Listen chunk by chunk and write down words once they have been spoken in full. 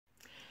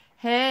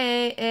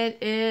Hey,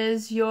 it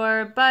is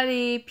your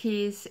buddy,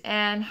 Peace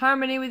and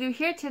Harmony with you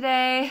here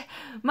today.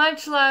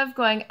 Much love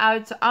going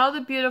out to all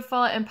the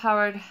beautiful,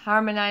 empowered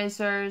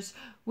harmonizers.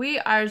 We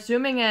are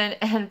zooming in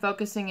and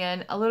focusing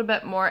in a little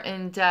bit more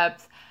in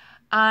depth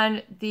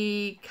on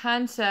the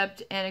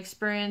concept and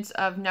experience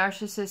of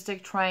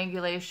narcissistic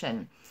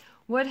triangulation.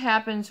 What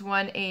happens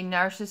when a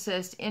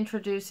narcissist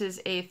introduces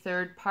a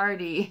third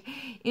party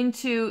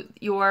into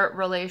your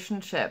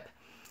relationship?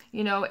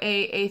 You know,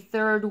 a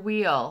third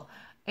wheel,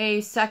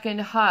 a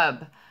second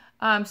hub,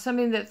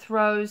 something that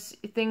throws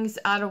things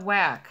out of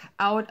whack,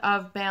 out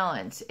of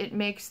balance. It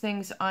makes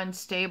things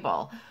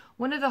unstable.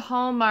 One of the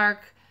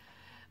hallmark,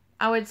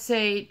 I would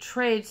say,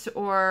 traits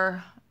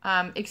or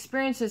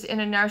experiences in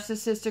a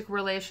narcissistic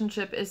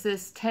relationship is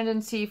this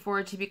tendency for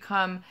it to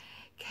become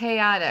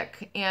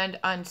chaotic and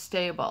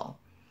unstable.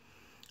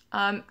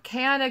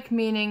 Chaotic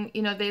meaning,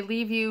 they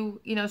leave you,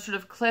 sort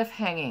of cliff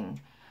hanging,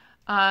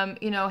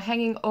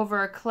 hanging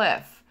over a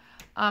cliff.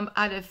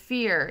 Out of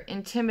fear,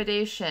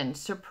 intimidation,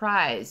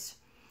 surprise,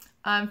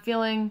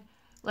 feeling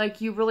like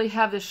you really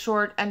have the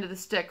short end of the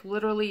stick,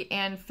 literally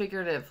and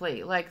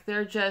figuratively. Like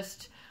they're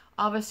just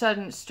all of a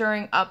sudden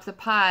stirring up the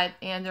pot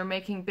and they're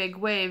making big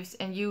waves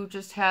and you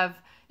just have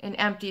an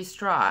empty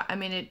straw. I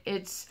mean,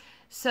 it's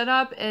set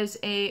up as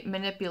a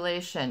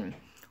manipulation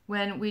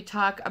when we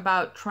talk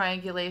about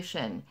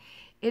triangulation.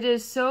 It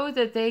is so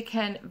that they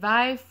can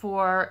vie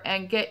for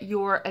and get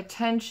your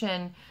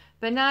attention,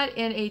 but not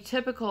in a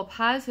typical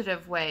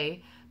positive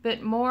way,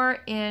 but more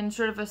in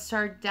sort of a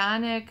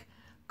sardonic,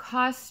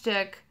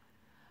 caustic,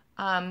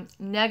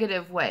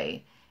 negative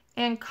way.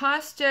 And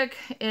caustic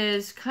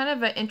is kind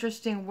of an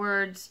interesting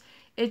word.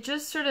 It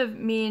just sort of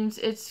means,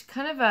 it's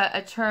kind of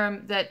a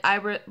term that I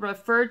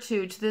refer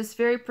to this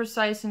very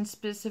precise and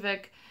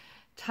specific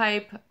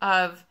type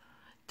of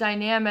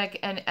dynamic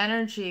and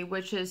energy,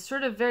 which is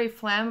sort of very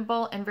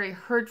flammable and very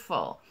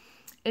hurtful.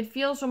 It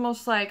feels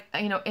almost like,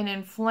 an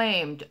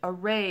inflamed, a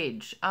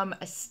rage,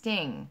 a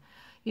sting.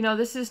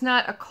 This is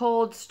not a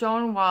cold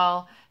stone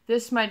wall.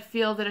 This might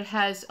feel that it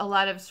has a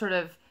lot of sort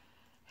of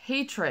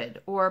hatred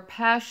or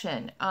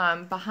passion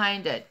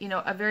behind it,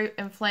 a very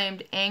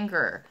inflamed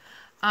anger.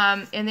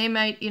 And they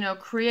might,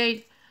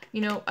 create,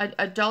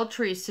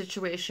 adultery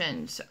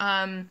situations,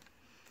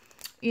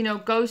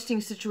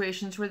 ghosting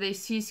situations where they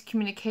cease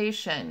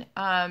communication,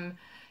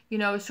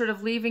 sort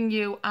of leaving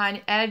you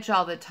on edge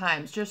all the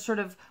time, just sort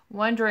of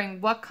wondering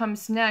what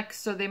comes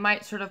next. So they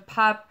might sort of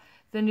pop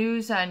the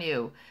news on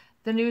you,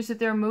 the news that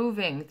they're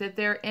moving, that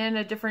they're in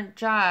a different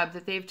job,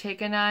 that they've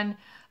taken on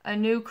a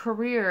new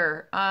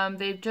career.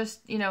 They've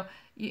just,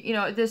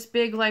 this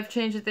big life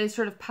change that they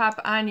sort of pop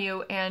on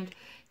you. And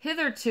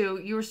hitherto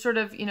you were sort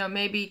of,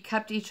 maybe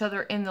kept each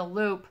other in the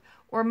loop,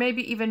 or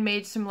maybe even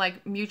made some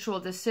like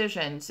mutual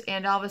decisions.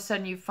 And all of a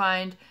sudden you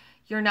find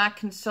you're not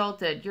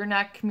consulted, you're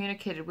not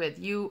communicated with,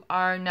 you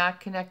are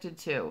not connected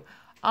to.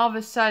 All of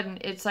a sudden,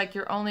 it's like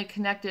you're only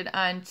connected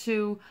on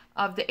 2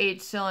 of the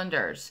 8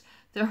 cylinders.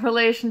 The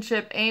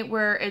relationship ain't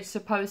where it's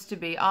supposed to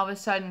be. All of a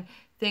sudden,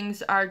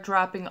 things are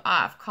dropping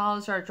off.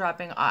 Calls are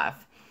dropping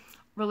off.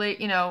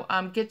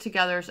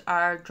 Get-togethers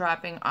are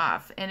dropping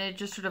off. And it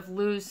just sort of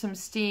lose some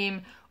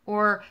steam,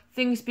 or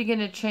things begin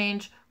to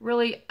change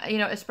really,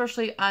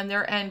 especially on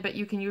their end, but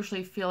you can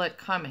usually feel it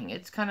coming.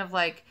 It's kind of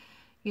like,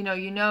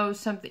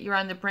 something, you're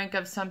on the brink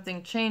of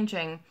something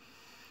changing.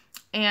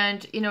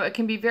 And, it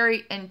can be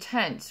very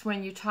intense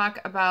when you talk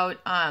about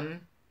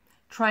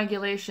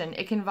triangulation.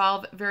 It can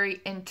involve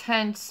very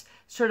intense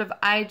sort of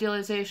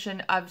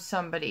idealization of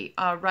somebody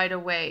right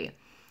away,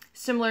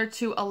 similar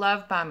to a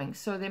love bombing.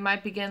 So they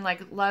might begin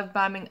like love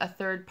bombing a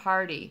third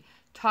party,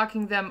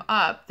 talking them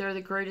up. They're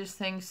the greatest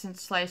thing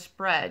since sliced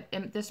bread.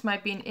 And this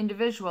might be an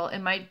individual. It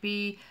might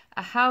be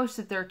a house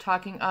that they're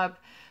talking up,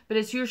 but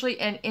it's usually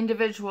an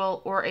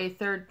individual or a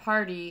third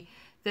party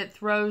that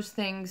throws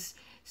things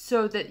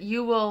so that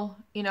you will,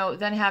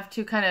 then have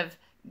to kind of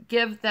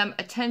give them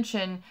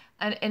attention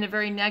in a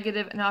very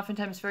negative and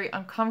oftentimes very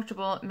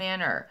uncomfortable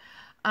manner.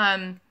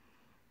 And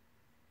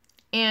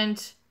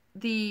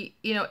the,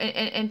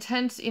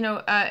 intense,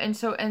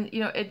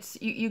 it's,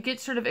 you get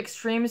sort of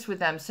extremes with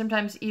them.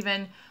 Sometimes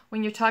even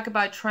when you talk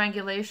about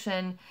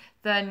triangulation,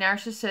 the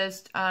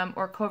narcissist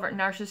or covert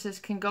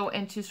narcissist can go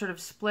into sort of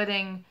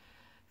splitting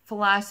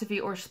philosophy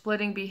or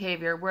splitting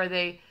behavior, where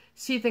they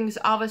see things,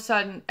 all of a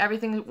sudden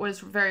everything was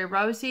very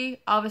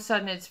rosy, all of a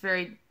sudden it's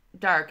very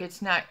dark.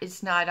 It's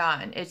not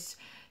on. It's,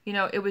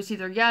 it was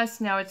either yes,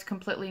 now it's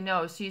completely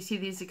no. So you see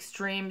these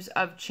extremes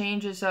of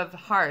changes of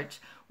heart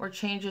or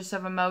changes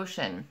of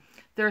emotion.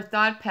 Their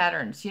thought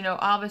patterns, all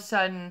of a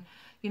sudden,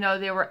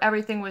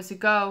 everything was a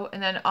go,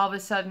 and then all of a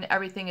sudden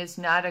everything is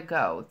not a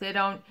go. They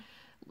don't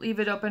leave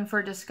it open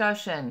for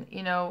discussion,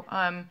 they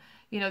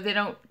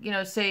don't,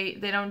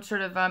 they don't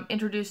sort of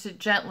introduce it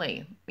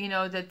gently,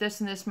 that this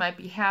and this might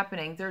be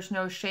happening. There's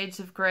no shades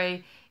of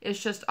gray. It's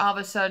just all of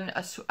a sudden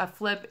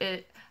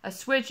a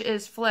switch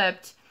is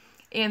flipped,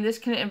 and this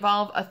can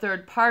involve a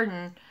third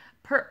person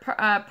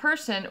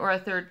or a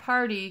third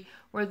party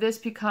where this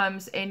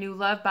becomes a new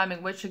love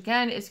bombing, which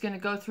again is going to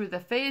go through the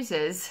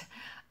phases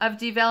of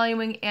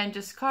devaluing and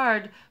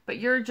discard, but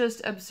you're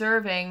just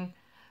observing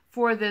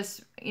for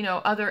this,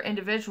 other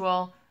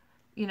individual.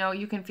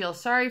 You can feel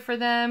sorry for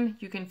them,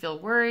 you can feel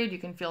worried, you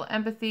can feel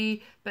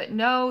empathy, but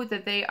know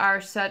that they are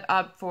set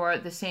up for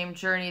the same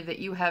journey that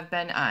you have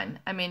been on.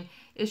 I mean,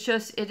 it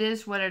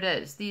is what it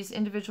is. These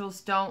individuals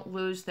don't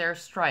lose their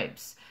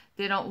stripes.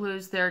 They don't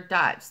lose their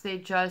dots. They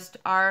just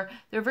are,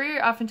 they're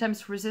very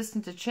oftentimes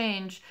resistant to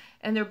change,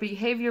 and their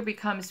behavior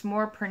becomes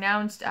more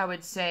pronounced, I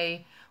would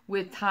say,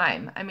 with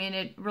time. I mean,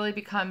 it really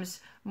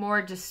becomes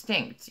more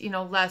distinct,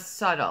 less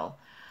subtle,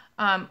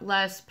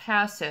 less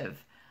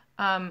passive,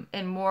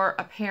 and more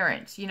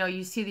apparent.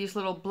 You see these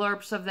little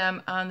blurps of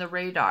them on the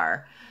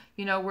radar,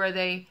 where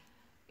they,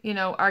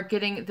 are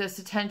getting this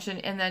attention,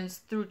 and then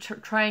through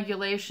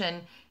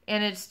triangulation,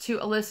 and it's to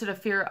elicit a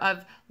fear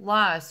of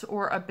loss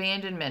or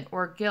abandonment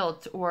or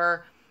guilt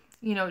or,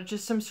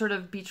 just some sort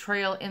of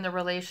betrayal in the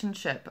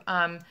relationship.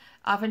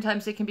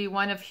 Oftentimes it can be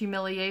one of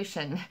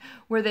humiliation,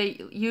 where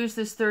they use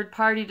this third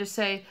party to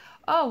say,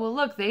 oh, well,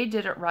 look, they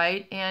did it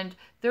right, and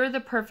they're the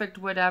perfect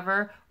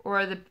whatever,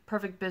 or the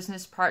perfect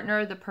business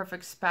partner, the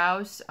perfect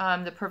spouse,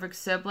 the perfect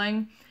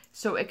sibling.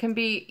 So it can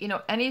be,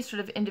 any sort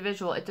of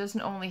individual. It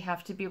doesn't only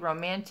have to be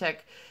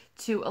romantic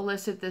to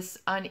elicit this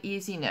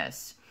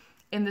uneasiness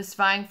in this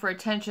vying for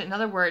attention. In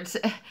other words,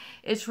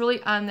 it's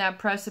really on that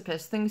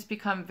precipice. Things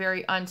become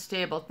very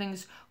unstable.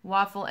 Things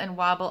waffle and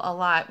wobble a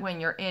lot when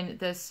you're in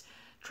this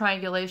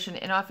triangulation,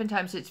 and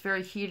oftentimes it's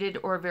very heated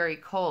or very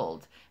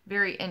cold,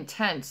 very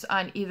intense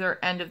on either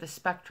end of the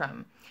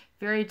spectrum.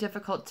 Very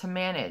difficult to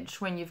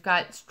manage when you've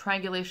got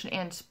triangulation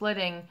and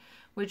splitting,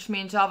 which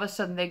means all of a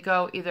sudden they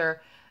go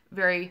either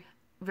very,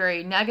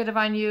 very negative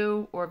on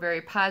you or very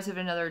positive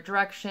in another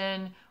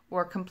direction,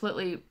 or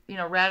completely,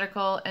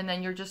 radical, and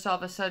then you're just all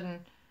of a sudden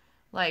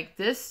like,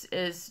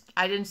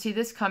 I didn't see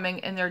this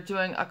coming, and they're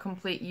doing a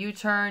complete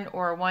U-turn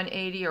or a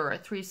 180 or a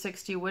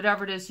 360,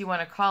 whatever it is you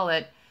want to call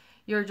it.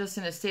 You're just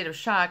in a state of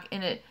shock,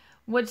 and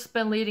what's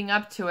been leading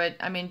up to it,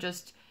 I mean,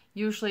 just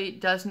usually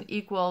doesn't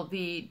equal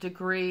the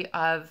degree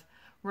of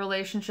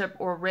relationship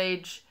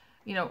rage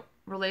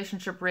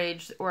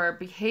or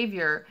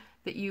behavior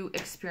that you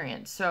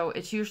experience. So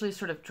it's usually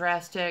sort of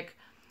drastic.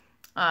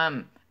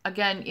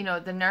 Again,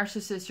 the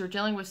narcissist, you're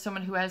dealing with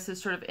someone who has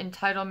this sort of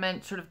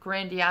entitlement, sort of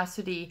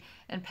grandiosity,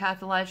 and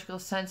pathological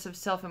sense of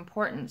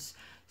self-importance.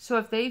 So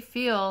if they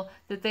feel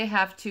that they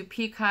have to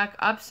peacock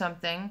up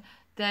something,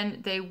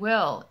 then they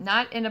will.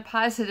 Not in a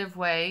positive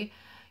way,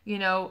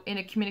 in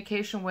a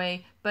communication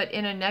way, but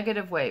in a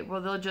negative way, where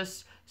they'll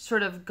just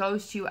sort of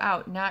ghost you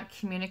out, not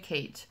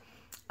communicate,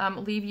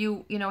 leave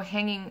you,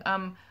 hanging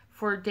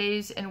for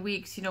days and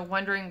weeks,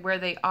 wondering where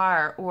they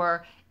are,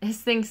 or is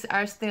things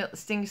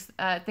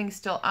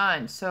still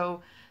on.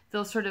 So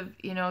they'll sort of,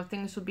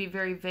 things will be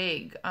very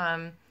vague,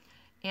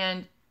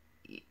 and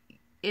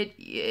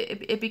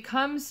it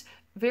becomes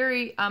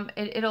very,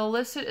 it'll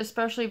elicit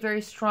especially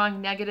very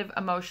strong negative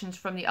emotions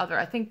from the other.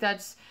 I think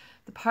that's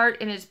the part,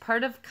 and it's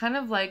part of kind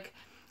of like,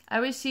 I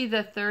always see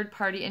the third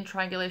party in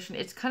triangulation,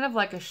 it's kind of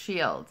like a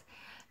shield.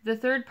 The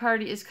third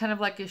party is kind of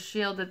like a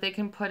shield that they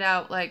can put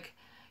out, like,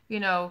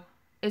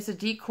 it's a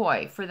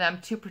decoy for them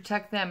to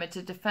protect them. It's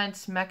a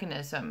defense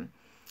mechanism.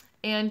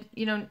 And,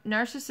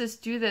 narcissists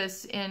do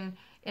this and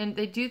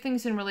they do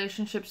things in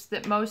relationships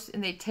that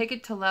and they take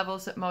it to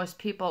levels that most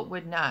people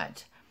would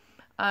not.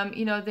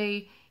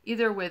 They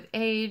either with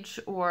age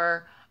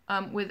or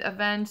with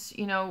events,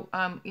 you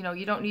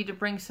don't need to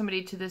bring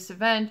somebody to this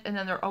event, and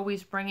then they're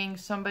always bringing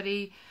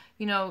somebody,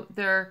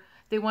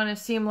 they want to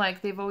seem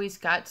like they've always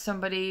got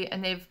somebody,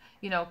 and they've,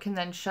 can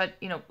then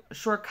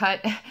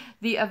shortcut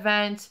the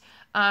event,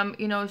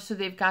 so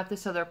they've got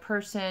this other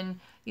person,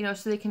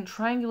 so they can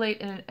triangulate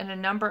in a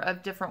number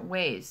of different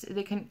ways.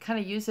 They can kind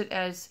of use it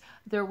as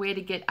their way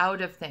to get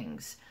out of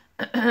things.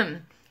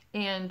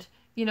 And,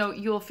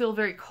 you'll feel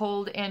very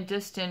cold and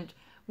distant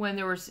when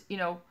there was,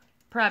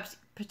 perhaps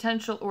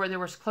potential or there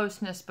was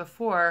closeness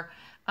before.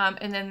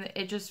 And then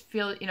it just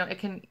it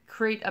can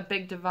create a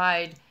big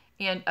divide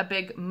and a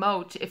big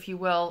moat, if you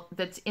will,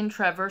 that's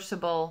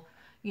intraversible,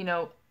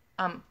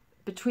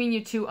 between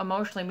you two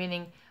emotionally,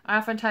 meaning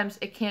oftentimes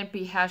it can't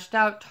be hashed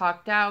out,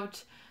 talked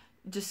out,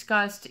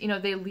 discussed.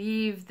 They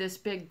leave this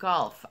big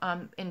gulf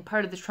in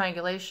part of the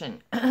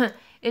triangulation.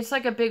 It's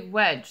like a big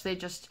wedge. They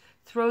just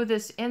throw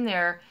this in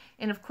there.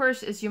 And of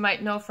course, as you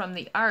might know from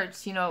the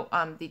arts,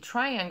 the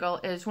triangle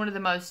is one of the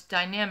most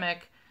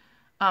dynamic,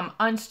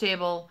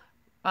 unstable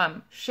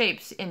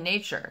shapes in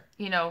nature,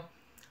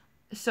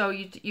 So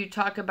you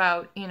talk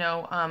about,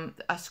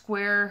 a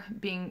square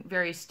being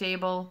very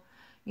stable,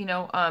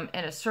 and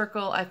a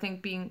circle, I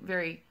think, being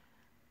very,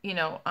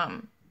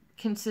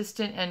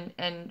 consistent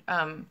and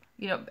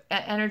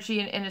energy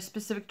in a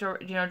specific,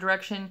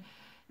 direction.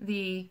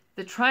 The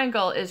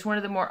triangle is one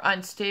of the more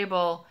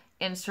unstable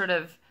and sort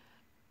of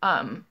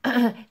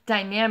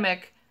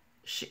dynamic,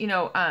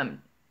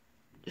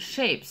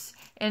 shapes.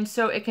 And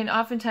so it can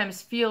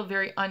oftentimes feel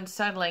very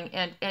unsettling,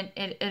 and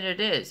it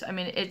is. I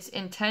mean, it's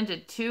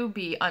intended to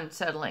be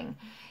unsettling,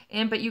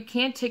 but you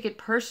can't take it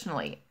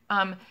personally.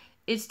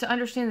 It's to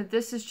understand that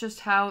this is just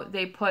how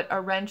they put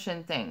a wrench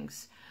in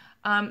things.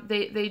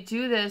 They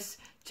do this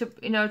to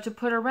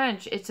put a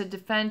wrench. It's a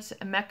defense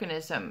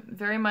mechanism,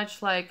 very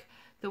much like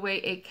the way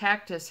a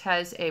cactus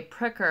has a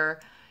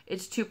pricker.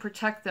 It's to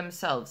protect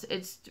themselves.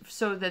 It's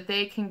so that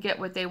they can get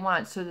what they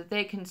want, so that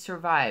they can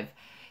survive.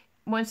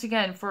 Once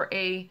again, for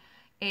a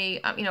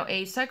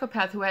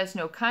psychopath who has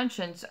no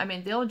conscience, I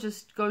mean, they'll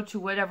just go to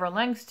whatever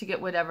lengths to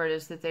get whatever it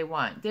is that they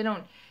want. They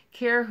don't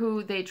care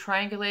who they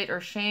triangulate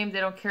or shame. They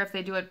don't care if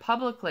they do it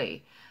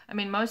publicly. I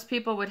mean, most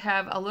people would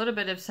have a little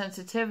bit of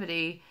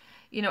sensitivity,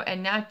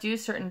 and not do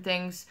certain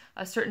things,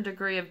 a certain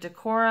degree of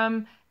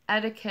decorum,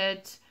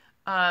 etiquette,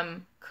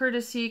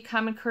 courtesy,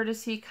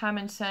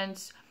 common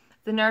sense.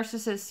 The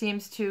narcissist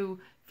seems to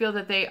feel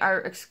that they are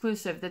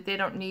exclusive, that they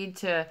don't need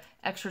to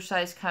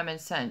exercise common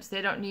sense.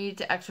 They don't need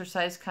to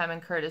exercise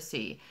common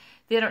courtesy.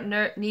 They don't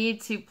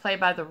need to play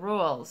by the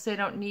rules. They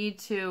don't need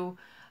to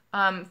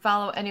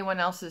follow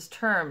anyone else's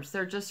terms.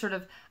 They're just sort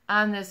of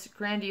on this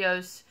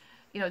grandiose,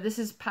 this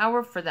is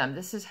power for them.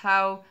 This is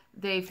how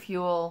they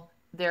fuel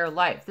their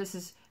life. This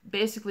is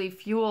basically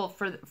fuel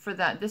for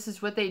them. This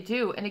is what they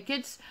do. And it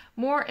gets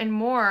more and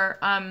more,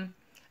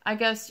 I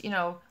guess,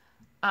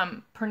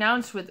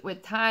 pronounced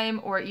with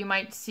time, or you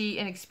might see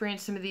and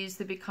experience some of these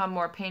that become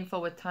more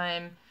painful with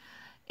time.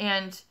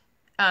 And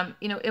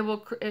it'll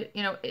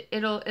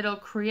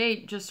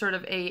create just sort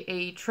of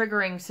a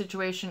triggering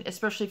situation,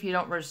 especially if you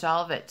don't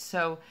resolve it.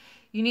 So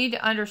you need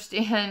to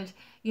understand,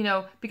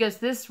 because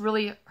this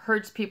really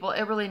hurts people.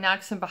 It really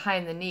knocks them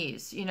behind the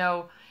knees.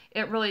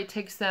 It really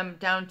takes them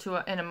down to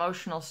an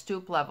emotional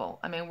stoop level.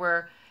 I mean,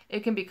 where they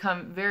can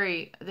become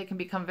very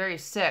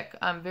sick,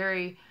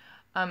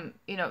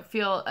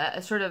 feel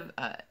a sort of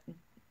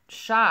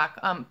shock,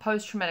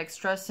 post-traumatic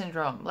stress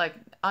syndrome, like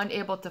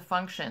unable to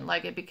function,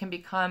 like it can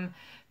become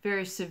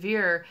very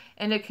severe,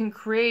 and it can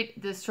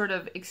create this sort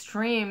of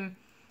extreme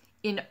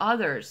in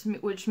others,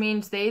 which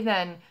means they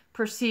then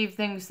perceive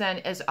things then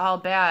as all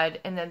bad,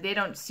 and then they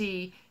don't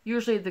see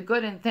usually the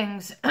good in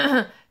things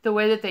the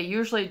way that they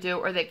usually do,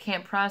 or they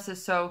can't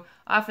process. So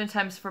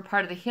oftentimes for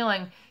part of the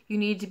healing, you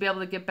need to be able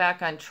to get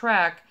back on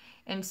track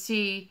and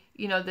see,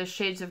 the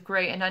shades of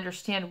gray, and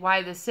understand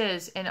why this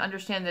is, and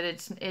understand that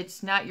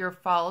it's not your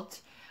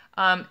fault,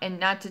 and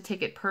not to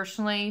take it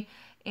personally,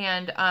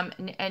 and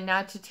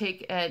not to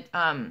take it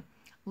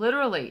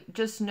literally.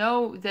 Just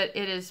know that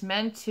it is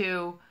meant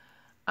to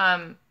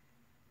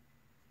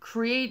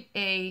create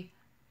a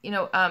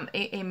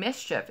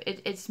mischief.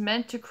 It's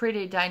meant to create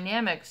a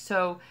dynamic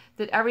so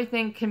that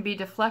everything can be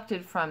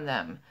deflected from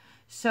them,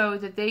 so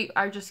that they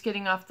are just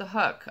getting off the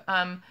hook.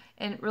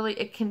 And really,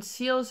 it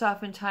conceals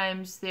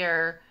oftentimes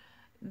their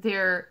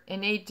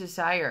innate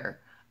desire,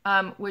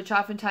 which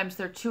oftentimes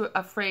they're too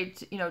afraid,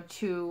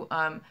 too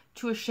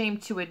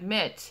ashamed to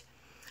admit.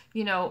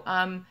 The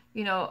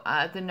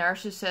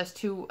narcissist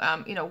who,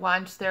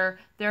 wants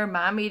their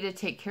mommy to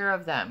take care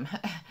of them.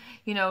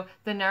 The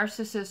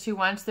narcissist who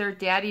wants their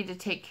daddy to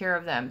take care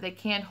of them. They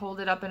can't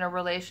hold it up in a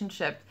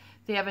relationship.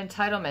 They have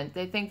entitlement.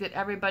 They think that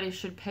everybody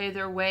should pay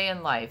their way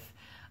in life.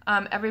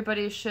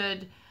 Everybody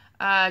should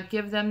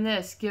give them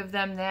this, give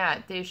them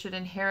that. They should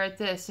inherit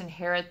this,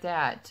 inherit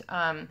that.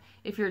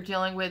 If you're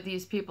dealing with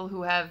these people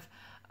who have,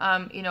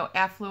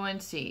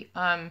 affluency,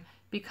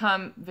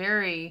 become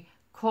very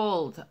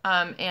cold,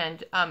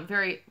 and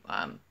very,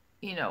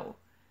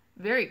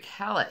 very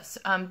callous.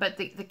 But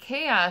the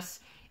chaos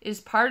is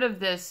part of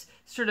this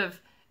sort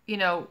of,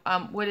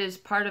 what is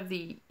part of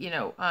the,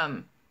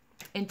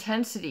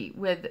 intensity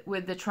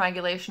with the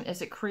triangulation,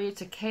 is it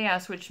creates a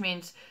chaos, which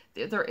means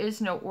there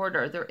is no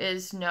order, there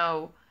is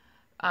no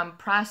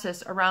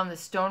process around the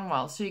stone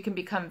wall. So you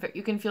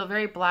can feel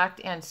very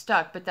blocked and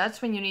stuck. But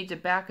that's when you need to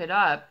back it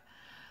up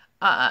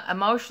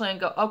emotionally and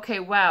go,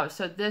 okay, wow,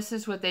 so this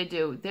is what they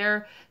do.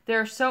 They're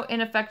so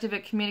ineffective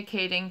at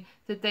communicating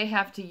that they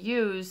have to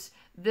use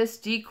this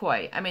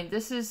decoy. I mean,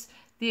 this is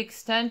the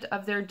extent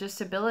of their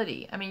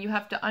disability. I mean, you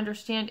have to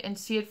understand and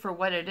see it for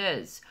what it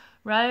is,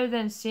 rather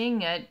than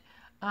seeing it,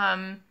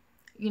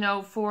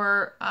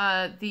 for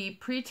the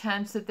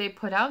pretense that they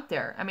put out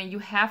there. I mean, you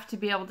have to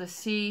be able to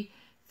see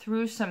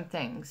through some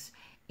things,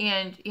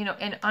 and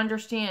and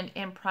understand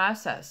and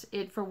process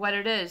it for what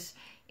it is.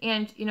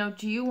 And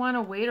do you want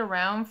to wait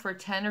around for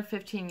 10 or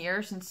 15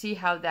 years and see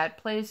how that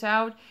plays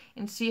out,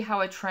 and see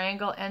how a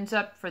triangle ends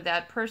up for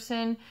that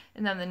person,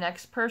 and then the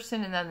next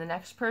person, and then the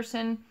next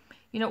person?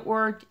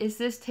 Or is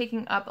this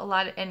taking up a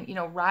lot and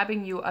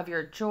robbing you of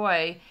your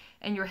joy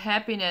and your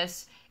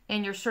happiness,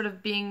 and you're sort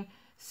of being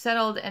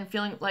settled and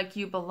feeling like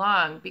you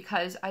belong?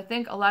 Because I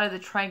think a lot of the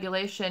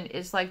triangulation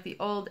is like the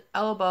old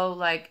elbow,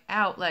 like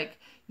out, like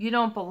you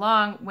don't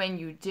belong when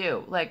you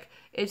do. Like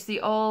it's the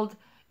old,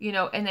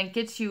 and then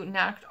gets you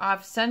knocked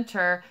off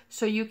center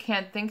so you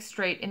can't think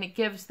straight, and it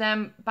gives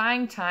them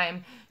buying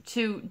time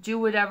to do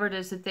whatever it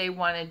is that they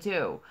want to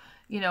do.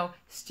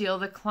 steal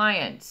the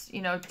clients,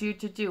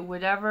 do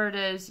whatever it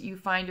is you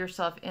find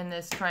yourself in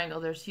this triangle.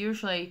 There's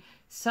usually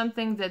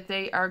something that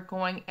they are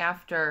going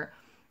after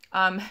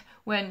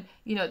when,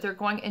 they're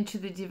going into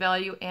the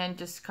devalue and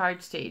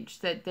discard stage,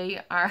 that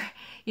they are,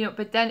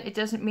 but then it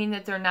doesn't mean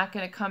that they're not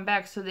going to come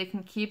back, so they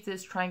can keep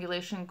this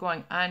triangulation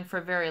going on for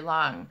a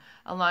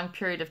long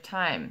period of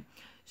time.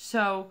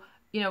 So,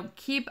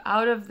 keep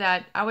out of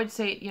that. I would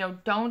say,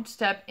 don't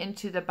step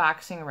into the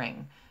boxing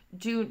ring.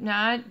 Do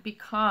not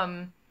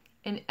become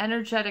an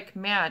energetic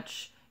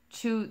match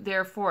to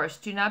their force.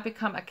 Do not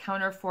become a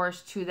counter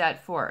force to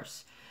that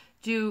force.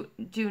 Do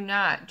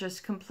not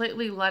just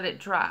completely let it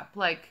drop.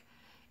 Like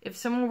if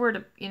someone were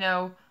to,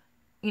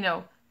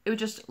 it would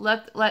just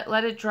let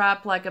it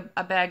drop like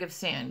a bag of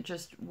sand.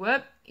 Just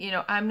whoop,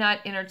 I'm not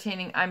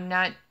entertaining. I'm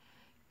not,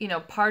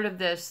 part of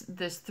this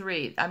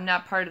three. I'm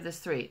not part of this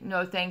three.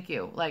 No, thank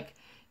you. Like,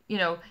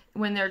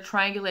 when they're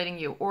triangulating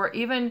you, or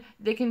even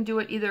they can do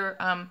it either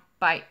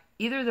by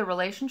either the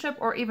relationship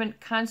or even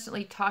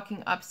constantly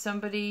talking up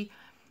somebody.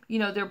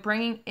 They're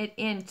bringing it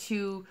in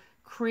to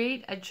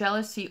create a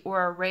jealousy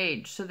or a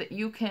rage so that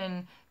you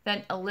can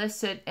then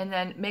elicit and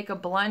then make a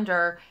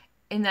blunder,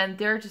 and then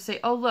they're to say,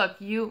 oh look,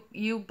 you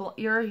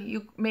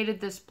made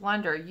this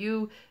blunder,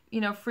 you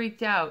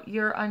freaked out,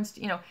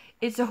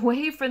 it's a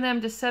way for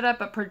them to set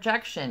up a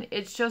projection.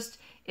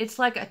 It's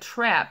like a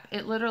trap.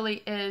 It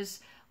literally is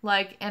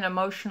like an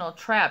emotional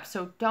trap.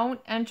 So don't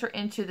enter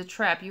into the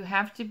trap. You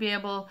have to be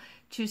able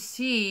to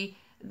see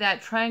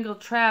that triangle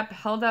trap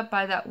held up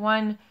by that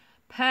one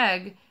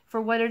peg for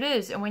what it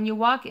is. And when you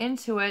walk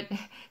into it,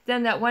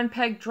 then that one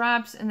peg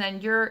drops and then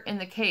you're in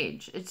the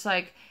cage. It's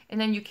like, and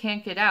then you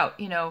can't get out,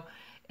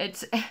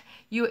 it's,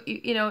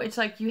 it's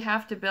like you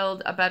have to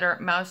build a better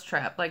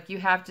mousetrap. Like you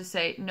have to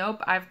say,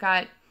 nope, I've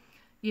got,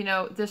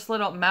 this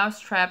little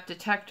mousetrap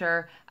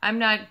detector. I'm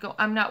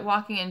not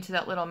walking into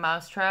that little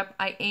mousetrap.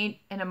 I ain't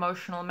an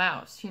emotional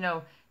mouse.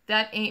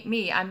 That ain't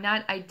me. I'm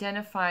not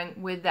identifying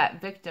with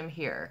that victim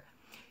here.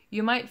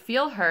 You might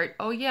feel hurt.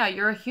 Oh yeah,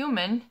 you're a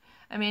human.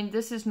 I mean,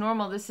 this is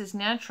normal, this is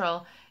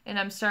natural, and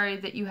I'm sorry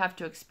that you have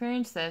to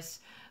experience this,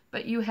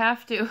 but you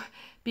have to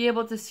be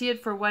able to see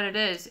it for what it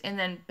is and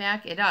then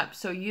back it up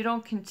so you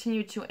don't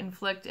continue to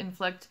inflict,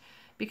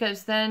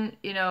 because then,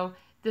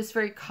 this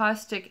very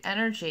caustic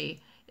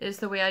energy is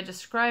the way I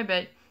describe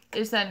it,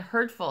 is then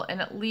hurtful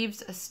and it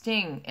leaves a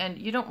sting, and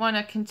you don't want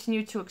to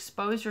continue to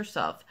expose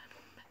yourself.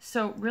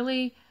 So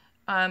really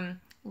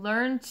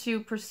learn to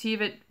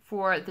perceive it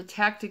for the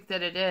tactic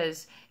that it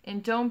is,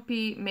 and don't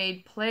be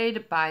made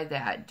played by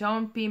that.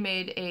 Don't be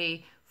made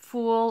a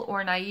fool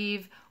or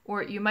naive,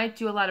 or you might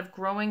do a lot of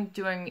growing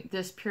during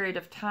this period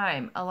of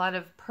time. A lot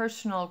of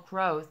personal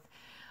growth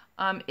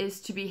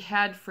is to be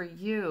had for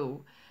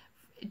you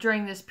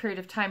during this period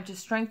of time to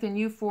strengthen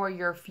you for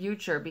your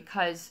future,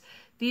 because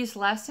these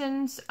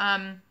lessons,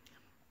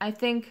 I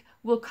think,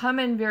 will come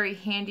in very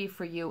handy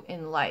for you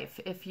in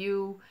life. If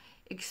you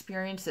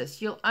experience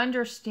this, you'll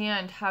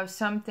understand how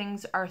some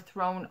things are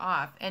thrown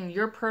off, and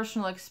your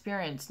personal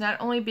experience, not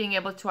only being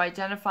able to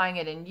identifying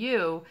it in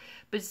you,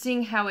 but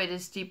seeing how it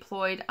is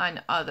deployed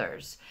on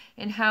others,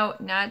 and how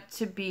not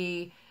to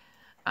be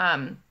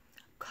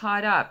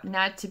caught up,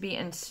 not to be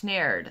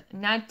ensnared,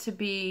 not to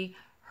be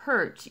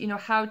hurt,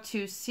 how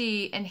to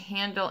see and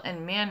handle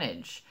and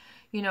manage,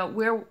 what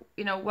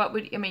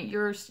would,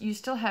 you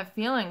still have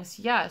feelings,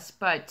 yes,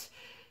 but,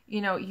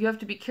 you have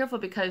to be careful,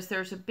 because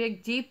there's a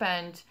big deep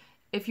end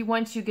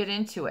once you get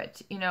into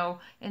it,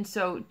 and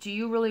so do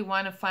you really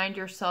want to find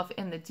yourself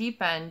in the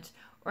deep end,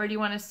 or do you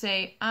want to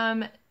say,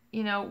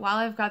 while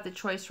I've got the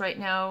choice right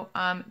now,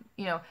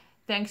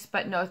 thanks,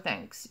 but no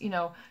thanks,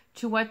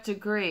 to what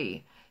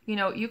degree,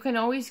 you can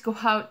always go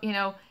out,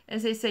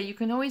 as they say, you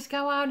can always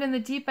go out in the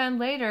deep end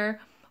later.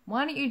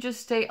 Why don't you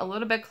just stay a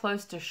little bit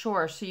close to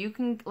shore so you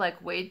can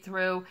wade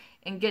through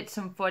and get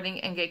some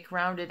footing and get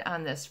grounded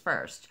on this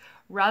first,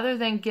 rather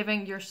than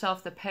giving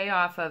yourself the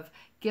payoff of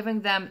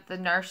giving them the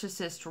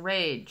narcissist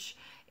rage,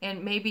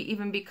 and maybe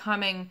even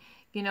becoming,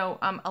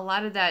 a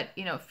lot of that,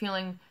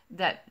 feeling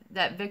that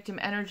victim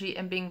energy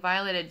and being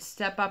violated.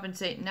 Step up and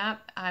say, nope,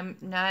 I'm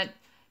not,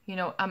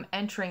 I'm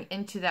entering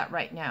into that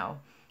right now,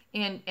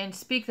 and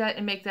speak that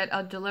and make that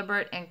a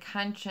deliberate and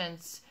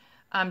conscious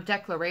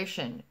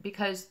declaration,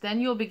 because then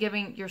you'll be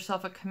giving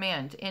yourself a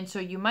command, and so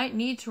you might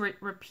need to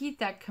repeat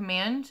that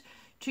command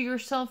to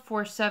yourself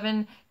for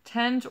 7,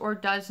 10s, or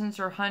dozens,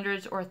 or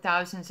hundreds, or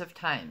thousands of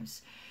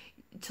times,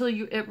 till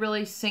it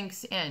really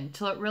sinks in,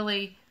 till it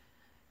really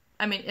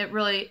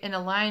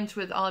aligns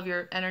with all of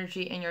your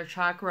energy and your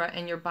chakra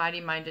and your body,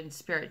 mind, and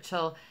spirit,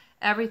 till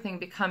everything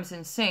becomes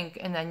in sync,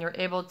 and then you're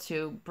able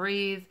to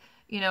breathe.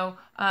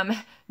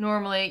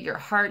 Normally your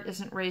heart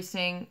isn't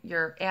racing,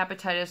 your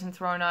appetite isn't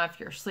thrown off,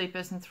 your sleep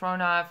isn't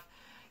thrown off,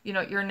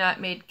 you're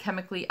not made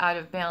chemically out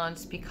of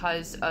balance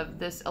because of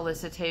this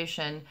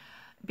elicitation,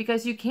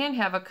 because you can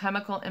have a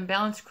chemical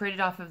imbalance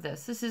created off of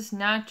this. This is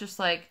not just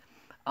like,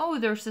 oh,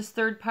 there's this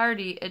third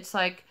party. It's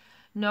like,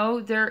 no,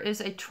 there is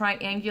a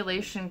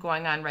triangulation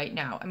going on right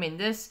now.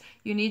 This,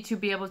 you need to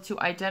be able to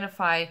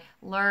identify,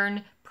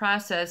 learn,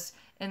 process,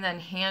 and then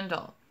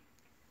handle.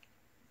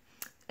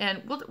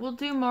 And we'll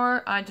do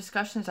more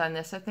discussions on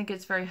this. I think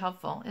it's very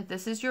helpful. If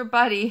this is your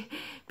buddy,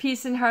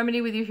 peace and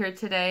harmony with you here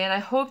today, and I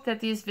hope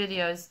that these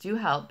videos do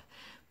help.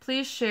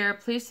 Please share,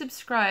 please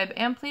subscribe,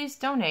 and please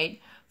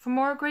donate for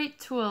more great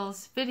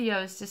tools,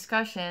 videos,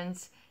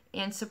 discussions,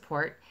 and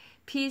support.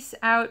 Peace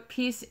out,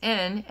 peace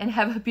in, and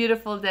have a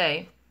beautiful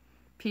day.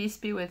 Peace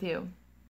be with you.